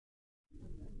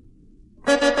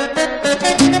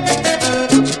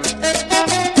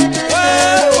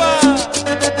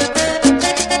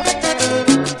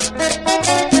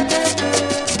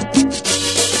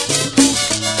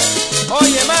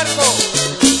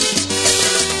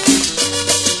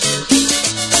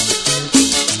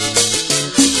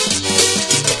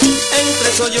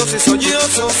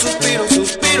sollozo,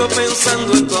 suspiro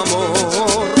pensando en tu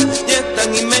amor. Y es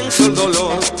tan inmenso el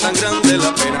dolor, tan grande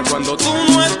la pena cuando tú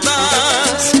no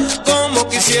estás. Como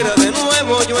quisiera de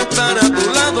nuevo yo estar a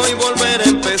tu lado y volver a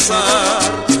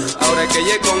empezar. Ahora que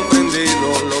ya he comprendido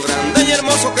lo grande y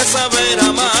hermoso que es saber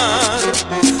amar.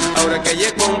 Ahora que ya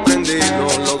he comprendido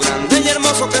lo grande y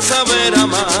hermoso que es saber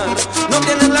amar. No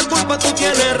tienes la culpa, tú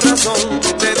tienes razón,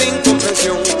 te di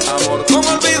incomprensión, amor como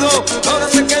olvido. Ahora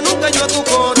sé que nunca yo a tu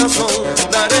corazón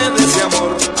daré de ese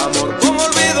amor, amor como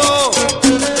olvido.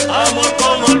 Amor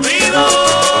como olvido,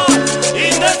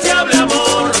 indeseable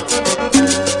amor.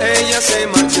 Ella se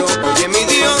marchó, oye mi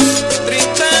Dios,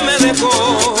 triste me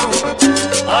dejó.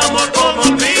 Amor como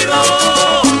olvido,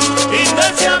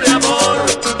 indeseable amor.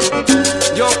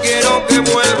 Yo quiero que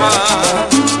vuelva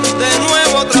de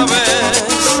nuevo otra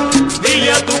vez.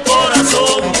 Dile a tu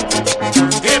corazón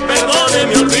que perdone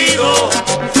mi olvido.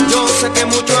 Yo sé que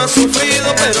mucho has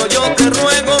sufrido, pero yo te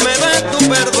ruego me des tu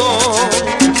perdón.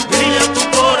 Dile a tu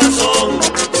corazón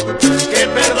que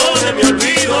perdone mi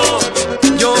olvido.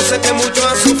 Yo sé que mucho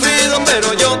has sufrido.